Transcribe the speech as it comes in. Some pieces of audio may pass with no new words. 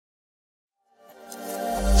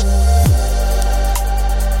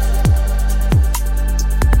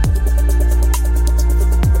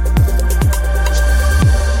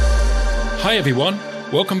everyone,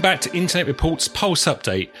 welcome back to Internet Report's Pulse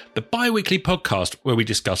Update, the bi-weekly podcast where we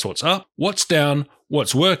discuss what's up, what's down,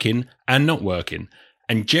 what's working and not working,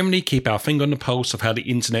 and generally keep our finger on the pulse of how the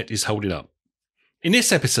internet is holding up. In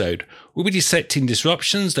this episode, we'll be dissecting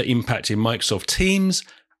disruptions that impacted Microsoft Teams,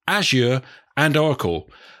 Azure and Oracle,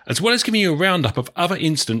 as well as giving you a roundup of other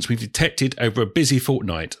incidents we've detected over a busy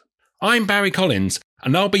fortnight. I'm Barry Collins,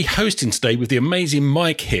 and I'll be hosting today with the amazing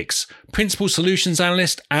Mike Hicks, Principal Solutions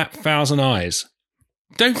Analyst at Thousand Eyes.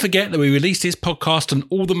 Don't forget that we release this podcast on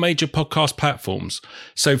all the major podcast platforms,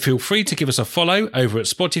 so feel free to give us a follow over at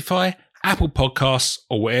Spotify, Apple Podcasts,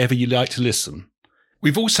 or wherever you like to listen.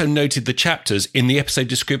 We've also noted the chapters in the episode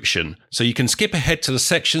description, so you can skip ahead to the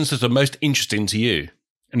sections that are most interesting to you.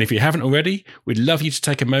 And if you haven't already, we'd love you to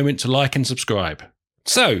take a moment to like and subscribe.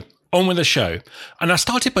 So, on with the show. And I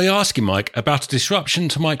started by asking Mike about a disruption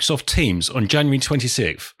to Microsoft Teams on January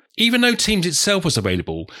 26th. Even though Teams itself was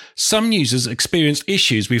available, some users experienced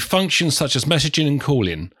issues with functions such as messaging and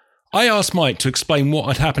calling. I asked Mike to explain what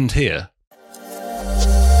had happened here.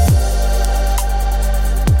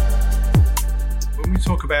 When we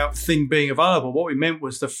talk about thing being available, what we meant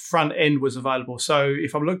was the front end was available. So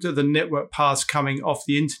if I looked at the network paths coming off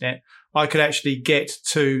the internet, I could actually get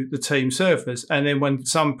to the team servers. And then when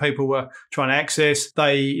some people were trying to access,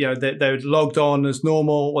 they would logged on as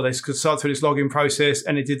normal, or they could start through this login process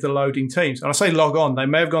and it did the loading Teams. And I say log on, they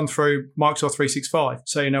may have gone through Microsoft 365.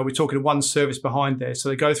 So, we're talking one service behind there. So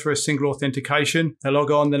they go through a single authentication, they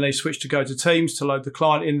log on, then they switch to go to Teams to load the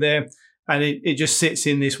client in there. And it just sits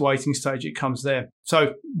in this waiting stage. It comes there.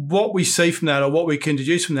 So what we see from that, or what we can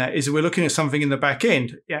deduce from that, is that we're looking at something in the back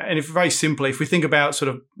end. Yeah, and very simply, if we think about sort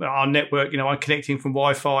of our network, I'm connecting from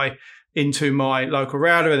Wi-Fi into my local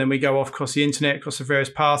router, and then we go off across the internet, across the various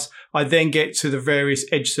paths. I then get to the various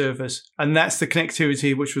edge servers, and that's the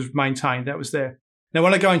connectivity which was maintained. That was there. Now,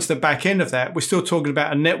 when I go into the back end of that, we're still talking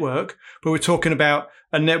about a network, but we're talking about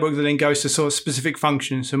a network that then goes to sort of specific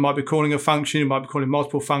functions. So it might be calling a function, it might be calling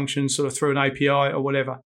multiple functions sort of through an API or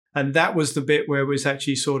whatever. And that was the bit where it was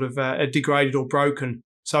actually sort of degraded or broken.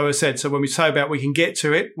 So as I said, when we say about we can get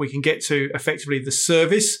to it, we can get to effectively the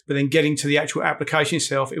service, but then getting to the actual application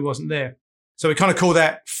itself, it wasn't there. So we kind of call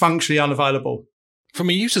that functionally unavailable. From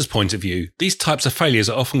a user's point of view, these types of failures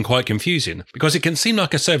are often quite confusing because it can seem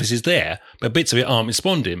like a service is there, but bits of it aren't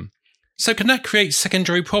responding. So can that create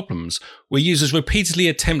secondary problems where users repeatedly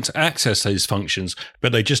attempt to access those functions,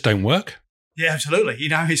 but they just don't work? Yeah, absolutely.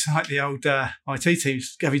 It's like the old IT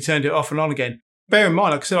teams, have you turned it off and on again? Bear in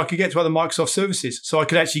mind, like I said, I could get to other Microsoft services. So I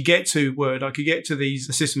could actually get to Word, I could get to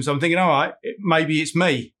these systems. I'm thinking, all right, maybe it's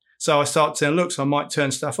me. So I start to look, so I might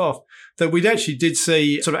turn stuff off. That we actually did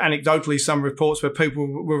see sort of anecdotally some reports where people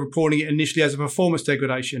were reporting it initially as a performance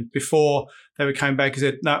degradation before they came back and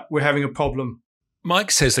said, no, we're having a problem.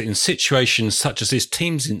 Mike says that in situations such as this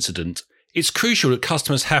Teams incident, it's crucial that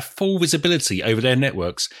customers have full visibility over their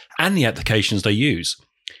networks and the applications they use.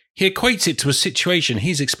 He equates it to a situation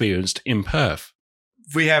he's experienced in Perth.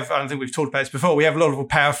 We have, I don't think we've talked about this before, we have a lot of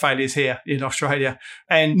power failures here in Australia.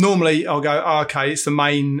 And normally I'll go, okay, it's the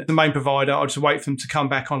main provider. I'll just wait for them to come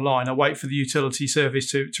back online. I'll wait for the utility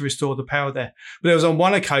service to restore the power there. But there was on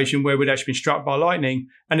one occasion where we'd actually been struck by lightning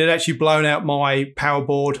and it actually blown out my power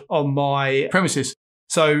board on my premises.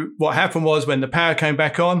 So what happened was when the power came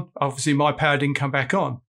back on, obviously my power didn't come back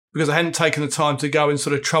on, because I hadn't taken the time to go and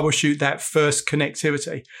sort of troubleshoot that first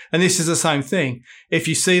connectivity. And this is the same thing. If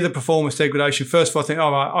you see the performance degradation, first of all, I think,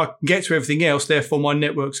 all right, I can get to everything else, therefore my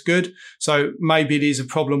network's good. So maybe it is a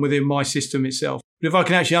problem within my system itself. But if I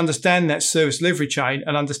can actually understand that service delivery chain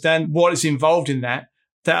and understand what is involved in that,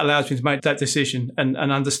 that allows me to make that decision and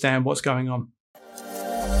understand what's going on.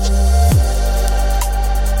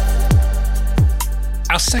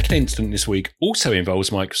 Our second incident this week also involves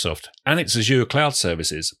Microsoft and its Azure cloud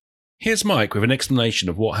services. Here's Mike with an explanation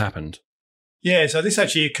of what happened. Yeah, so this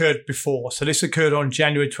actually occurred before. So this occurred on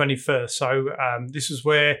January 21st. So this is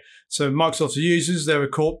where Microsoft users, they were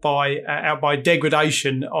caught out by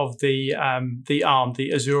degradation of the ARM,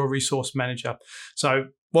 the Azure Resource Manager. So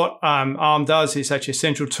what ARM does is actually a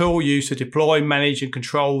central tool used to deploy, manage, and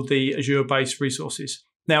control the Azure-based resources.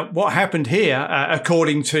 Now, what happened here,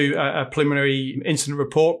 according to a preliminary incident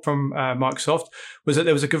report from Microsoft, was that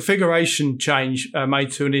there was a configuration change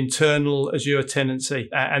made to an internal Azure tenancy.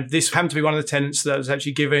 And this happened to be one of the tenants that was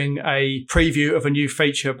actually giving a preview of a new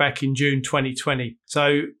feature back in June 2020.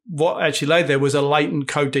 So what actually laid there was a latent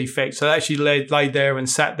code defect. So it actually laid there and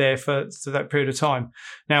sat there for that period of time.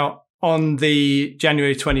 Now, on the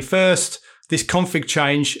January 21st, this config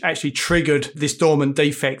change actually triggered this dormant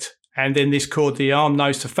defect. And then this caused the ARM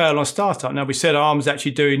nodes to fail on startup. Now, we said ARM is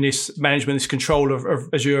actually doing this management, this control of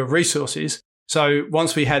Azure resources. So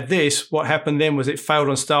once we had this, what happened then was it failed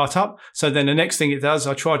on startup. So then the next thing it does,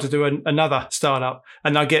 I try to do another startup,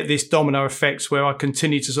 and I get this domino effect where I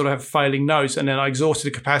continue to sort of have failing nodes, and then I exhausted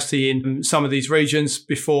the capacity in some of these regions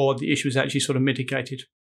before the issue was actually sort of mitigated.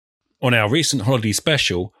 On our recent holiday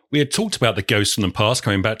special, we had talked about the ghosts from the past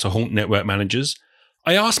coming back to haunt network managers.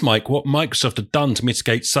 I asked Mike what Microsoft had done to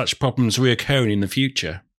mitigate such problems reoccurring in the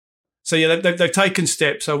future. So yeah, they've taken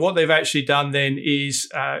steps. So what they've actually done then is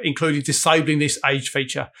including disabling this age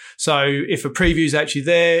feature. So if a preview is actually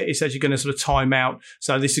there, it's actually going to sort of time out.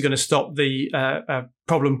 So this is going to stop the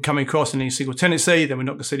problem coming across in a single tenancy. Then we're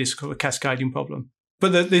not going to see this sort of cascading problem.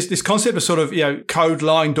 But this concept of sort of, code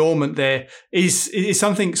lying dormant there is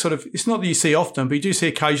something sort of, it's not that you see often, but you do see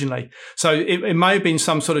occasionally. So it may have been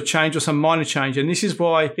some sort of change or some minor change. And this is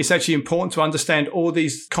why it's actually important to understand all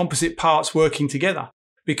these composite parts working together.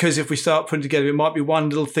 Because if we start putting together, it might be one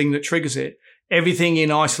little thing that triggers it. Everything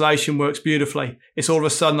in isolation works beautifully. It's all of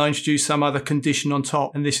a sudden I introduce some other condition on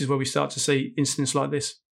top. And this is where we start to see incidents like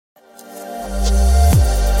this.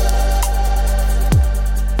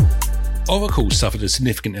 Oracle suffered a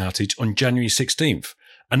significant outage on January 16th,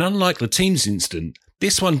 and unlike the Teams incident,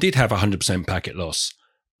 this one did have 100% packet loss.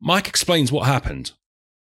 Mike explains what happened.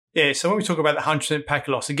 Yeah, so when we talk about the 100%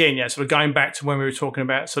 packet loss, again, sort of going back to when we were talking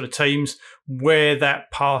about sort of Teams, where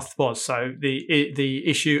that path was. So the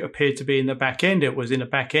issue appeared to be in the back end. It was in the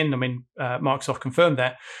back end. I mean, Microsoft confirmed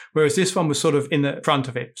that, whereas this one was sort of in the front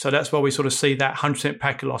of it. So that's why we sort of see that 100%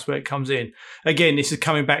 packet loss where it comes in. Again, this is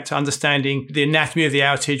coming back to understanding the anatomy of the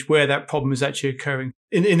outage, where that problem is actually occurring.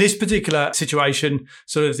 In this particular situation,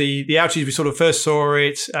 sort of the outage, we sort of first saw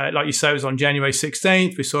it, like you say, it was on January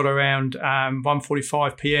 16th. We saw it around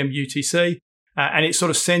 1:45 p.m. UTC. And it's sort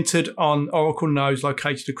of centered on Oracle nodes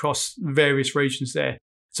located across various regions there.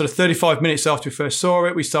 Sort of 35 minutes after we first saw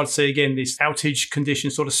it, we started to see again this outage condition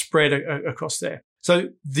sort of spread across there. So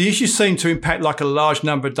the issue seemed to impact like a large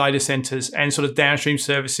number of data centers and sort of downstream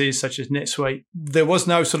services such as NetSuite. There was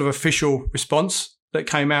no sort of official response that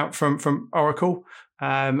came out from Oracle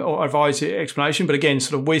or advisory explanation. But again,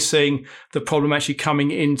 sort of we're seeing the problem actually coming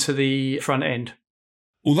into the front end.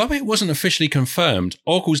 Although it wasn't officially confirmed,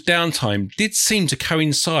 Oracle's downtime did seem to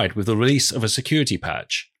coincide with the release of a security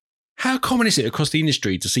patch. How common is it across the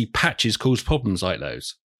industry to see patches cause problems like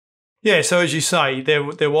those? Yeah, so as you say,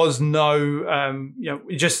 there was no,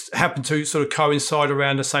 it just happened to sort of coincide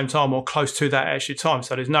around the same time or close to that actual time.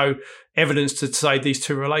 So there's no evidence to say these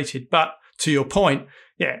two are related. But to your point,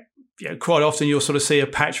 quite often you'll sort of see a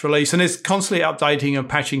patch release, and there's constantly updating and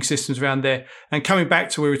patching systems around there. And coming back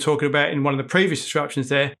to what we were talking about in one of the previous disruptions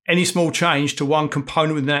there, any small change to one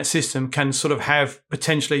component within that system can sort of have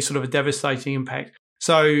potentially sort of a devastating impact.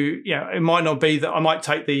 So, it might not be that I might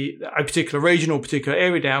take a particular region or particular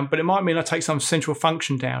area down, but it might mean I take some central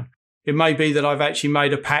function down. It may be that I've actually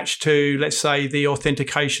made a patch to, let's say, the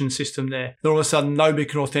authentication system there. Then all of a sudden, nobody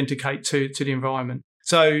can authenticate to the environment.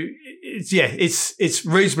 So, it's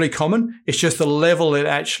reasonably common. It's just the level it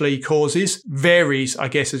actually causes varies, I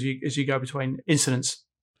guess, as you go between incidents.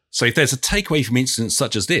 So if there's a takeaway from incidents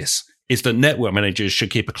such as this, is that network managers should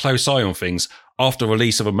keep a close eye on things after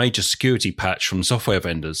release of a major security patch from software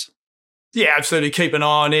vendors. Yeah, absolutely. Keep an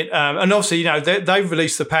eye on it. And obviously, they've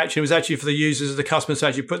released the patch. And it was actually for the users, the customers to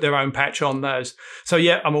actually put their own patch on those. So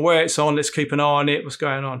I'm aware it's on. Let's keep an eye on it. What's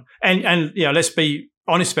going on? And let's be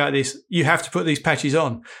honest about this. You have to put these patches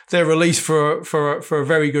on. They're released for a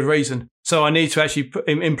very good reason. So I need to actually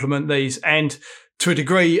implement these. And to a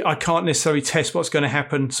degree, I can't necessarily test what's going to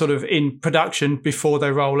happen sort of in production before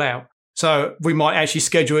they roll out. So we might actually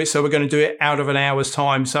schedule it. So we're going to do it out of an hour's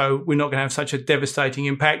time. So we're not going to have such a devastating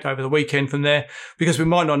impact over the weekend from there, because we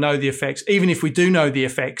might not know the effects. Even if we do know the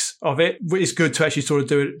effects of it, it's good to actually sort of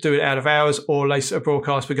do it out of hours, or later a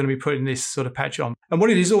broadcast, we're going to be putting this sort of patch on. And what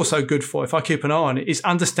it is also good for, if I keep an eye on it, is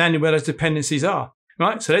understanding where those dependencies are,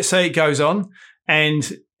 right? So let's say it goes on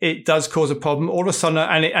and it does cause a problem all of a sudden,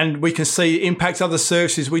 and we can see it impacts other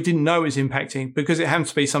services we didn't know it was impacting, because it happens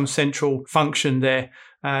to be some central function there,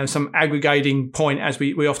 some aggregating point, as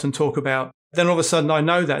we often talk about. Then all of a sudden I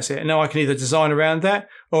know that's it. And now I can either design around that,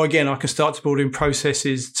 or again, I can start to build in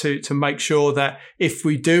processes to make sure that if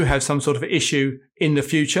we do have some sort of issue in the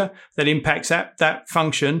future that impacts that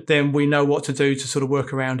function, then we know what to do to sort of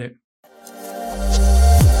work around it.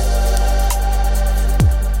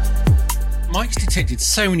 Mike's detected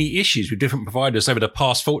so many issues with different providers over the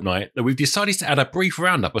past fortnight that we've decided to add a brief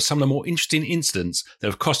roundup of some of the more interesting incidents that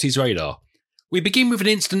have crossed his radar. We begin with an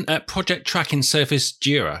incident at project tracking service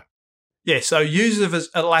Jira. Yeah, so users of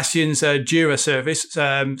Atlassian's Jira service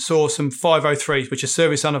saw some 503s, which are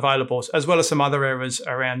service unavailables, as well as some other errors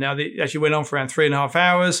around. Now, they actually went on for around 3.5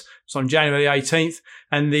 hours. It's on January 18th.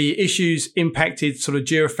 And the issues impacted sort of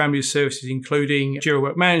Jira family of services, including Jira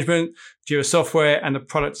Work Management, Jira Software, and the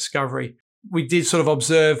product discovery. We did sort of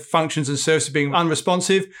observe functions and services being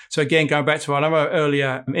unresponsive. So again, going back to another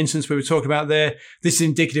earlier instance we were talking about there, this is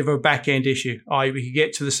indicative of a back-end issue, i.e. we could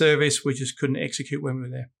get to the service, we just couldn't execute when we were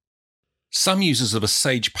there. Some users of a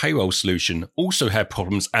Sage payroll solution also had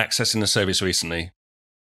problems accessing the service recently.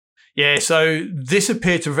 Yeah, so this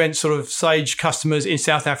appeared to prevent sort of Sage customers in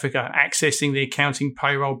South Africa accessing the accounting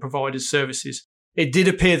payroll providers' services. It did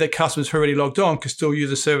appear that customers who already logged on could still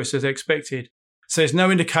use the service as expected. So there's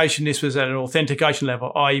no indication this was at an authentication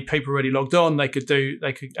level, i.e. people already logged on, they could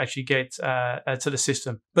actually get to the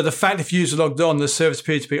system. But the fact if users logged on, the service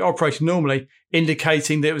appeared to be operating normally,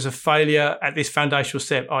 indicating that it was a failure at this foundational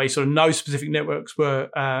step, i.e. sort of no specific networks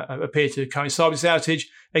appeared to coincide with this outage.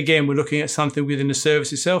 Again, we're looking at something within the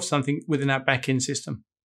service itself, something within our back-end system.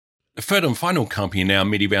 The third and final company now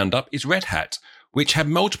MIDI roundup is Red Hat, which had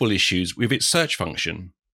multiple issues with its search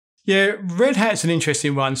function. Yeah, Red Hat's an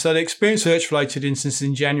interesting one. So they experienced search-related instances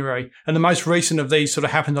in January, and the most recent of these sort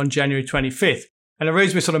of happened on January 25th. And the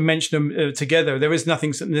reason we sort of mention them together, there is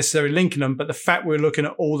nothing necessarily linking them, but the fact we're looking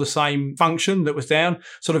at all the same function that was down,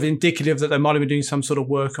 sort of indicative that they might have been doing some sort of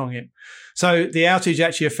work on it. So the outage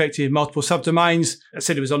actually affected multiple subdomains. I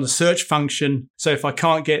said it was on the search function. So if I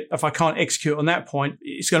can't execute on that point,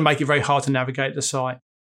 it's going to make it very hard to navigate the site.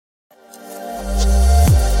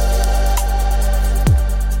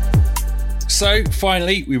 So,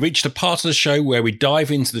 finally, we reached a part of the show where we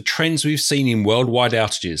dive into the trends we've seen in worldwide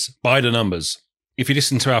outages, by the numbers. If you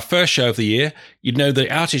listened to our first show of the year, you'd know that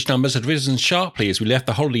outage numbers had risen sharply as we left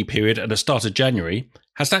the holiday period at the start of January.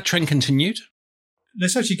 Has that trend continued?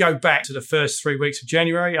 Let's actually go back to the first 3 weeks of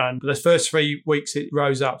January, and the first 3 weeks it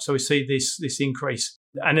rose up, so we see this increase.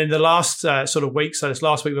 And in the last sort of week, so this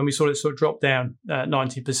last week when we saw it sort of drop down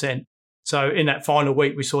 90%. So in that final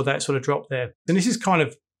week, we saw that sort of drop there. And this is kind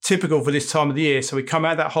of typical for this time of the year. So we come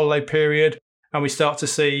out of that holiday period and we start to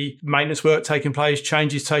see maintenance work taking place,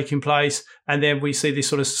 changes taking place, and then we see this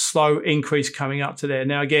sort of slow increase coming up to there.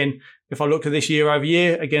 Now, again, if I look at this year over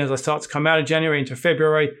year, again, as I start to come out of January into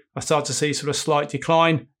February, I start to see sort of slight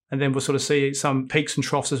decline, and then we'll sort of see some peaks and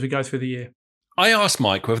troughs as we go through the year. I asked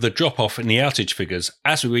Mike whether the drop-off in the outage figures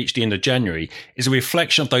as we reach the end of January is a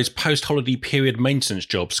reflection of those post-holiday period maintenance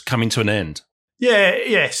jobs coming to an end.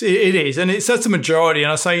 Yes, it is. And that's the majority.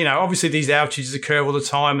 And I say, obviously these outages occur all the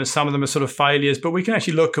time and some of them are sort of failures, but we can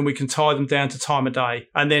actually look and we can tie them down to time of day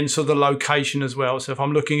and then sort of the location as well. So if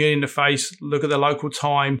I'm looking at the interface, look at the local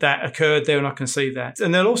time that occurred there and I can see that.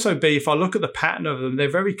 And there'll also be, if I look at the pattern of them, they're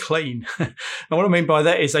very clean. And what I mean by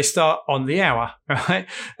that is they start on the hour, right?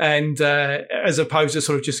 And as opposed to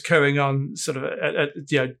sort of just occurring on sort of,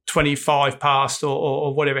 25 past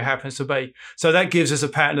or whatever it happens to be. So that gives us a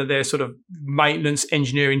pattern of their sort of maintenance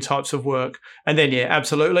engineering types of work. And then,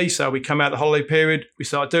 absolutely. So we come out the holiday period, we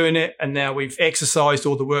start doing it, and now we've exercised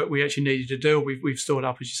all the work we actually needed to do. We've stored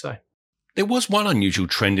up, as you say. There was one unusual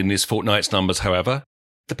trend in this fortnight's numbers, however.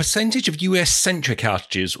 The percentage of US-centric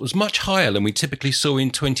outages was much higher than we typically saw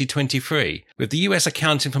in 2023, with the US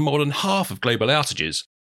accounting for more than half of global outages.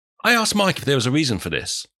 I asked Mike if there was a reason for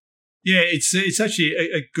this. Yeah, it's actually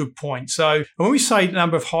a good point. So when we say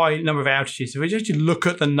high number of outages, if we actually look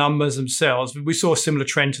at the numbers themselves, we saw a similar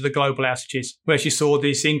trend to the global outages. We actually saw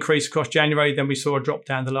this increase across January, then we saw a drop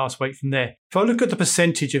down the last week from there. If I look at the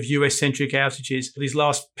percentage of US-centric outages, this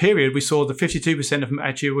last period, we saw the 52% of them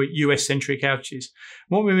actually were US-centric outages.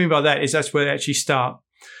 What we mean by that is that's where they actually start.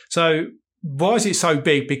 So why is it so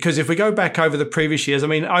big? Because if we go back over the previous years,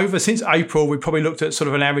 since April, we probably looked at sort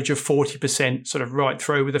of an average of 40% sort of right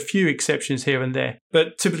through with a few exceptions here and there.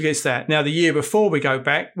 But typically it's that. Now, the year before we go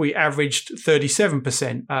back, we averaged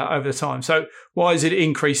 37% over the time. So why is it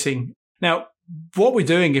increasing? Now, what we're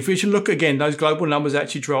doing, if we should look again, those global numbers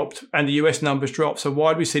actually dropped and the US numbers dropped. So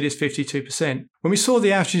why do we see this 52%? When we saw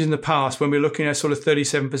the outages in the past, when we were looking at sort of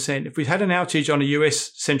 37%, if we had an outage on a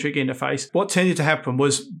US-centric interface, what tended to happen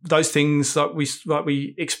was those things like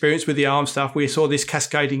we experienced with the ARM stuff, we saw this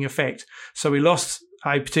cascading effect. So we lost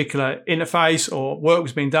a particular interface or work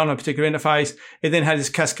was being done on a particular interface. It then had this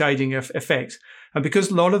cascading effect. And because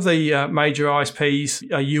a lot of the major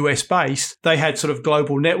ISPs are US-based, they had sort of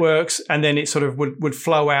global networks, and then it sort of would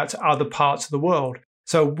flow out to other parts of the world.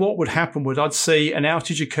 So what would happen was I'd see an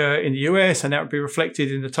outage occur in the US, and that would be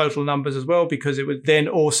reflected in the total numbers as well, because it would then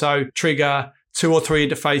also trigger 2 or 3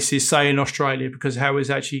 interfaces, say in Australia, because how it was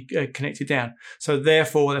actually connected down. So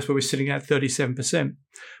therefore, that's where we're sitting at 37%.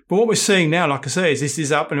 But what we're seeing now, like I say, is this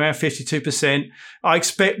is up and around 52%. I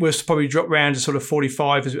expect we'll probably drop around to sort of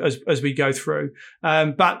 45 as we go through.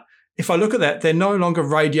 But if I look at that, they're no longer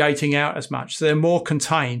radiating out as much. So they're more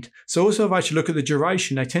contained. So also if I actually look at the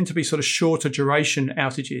duration, they tend to be sort of shorter duration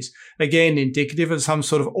outages. Again, indicative of some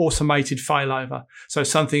sort of automated failover. So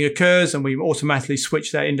something occurs and we automatically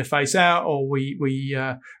switch that interface out, or we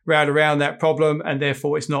route around that problem, and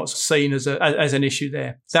therefore it's not seen as an issue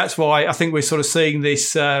there. That's why I think we're sort of seeing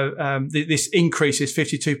this this increase is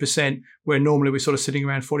 52%, where normally we're sort of sitting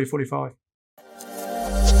around 40, 45.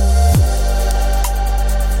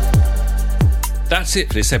 That's it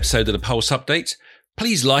for this episode of the Pulse Update.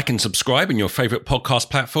 Please like and subscribe on your favourite podcast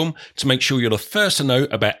platform to make sure you're the first to know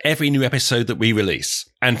about every new episode that we release.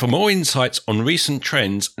 And for more insights on recent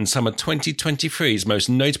trends and some of 2023's most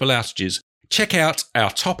notable outages, check out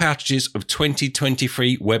our Top Outages of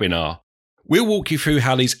 2023 webinar. We'll walk you through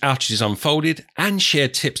how these outages unfolded and share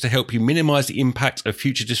tips to help you minimise the impact of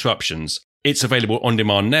future disruptions. It's available on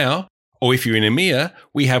demand now, or if you're in EMEA,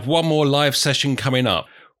 we have one more live session coming up.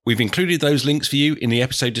 We've included those links for you in the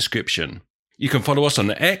episode description. You can follow us on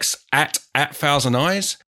the X at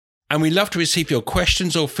 1000eyes, and we'd love to receive your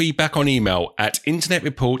questions or feedback on email at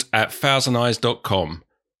internetreport@1000eyes.com.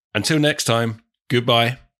 Until next time,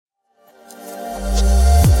 goodbye.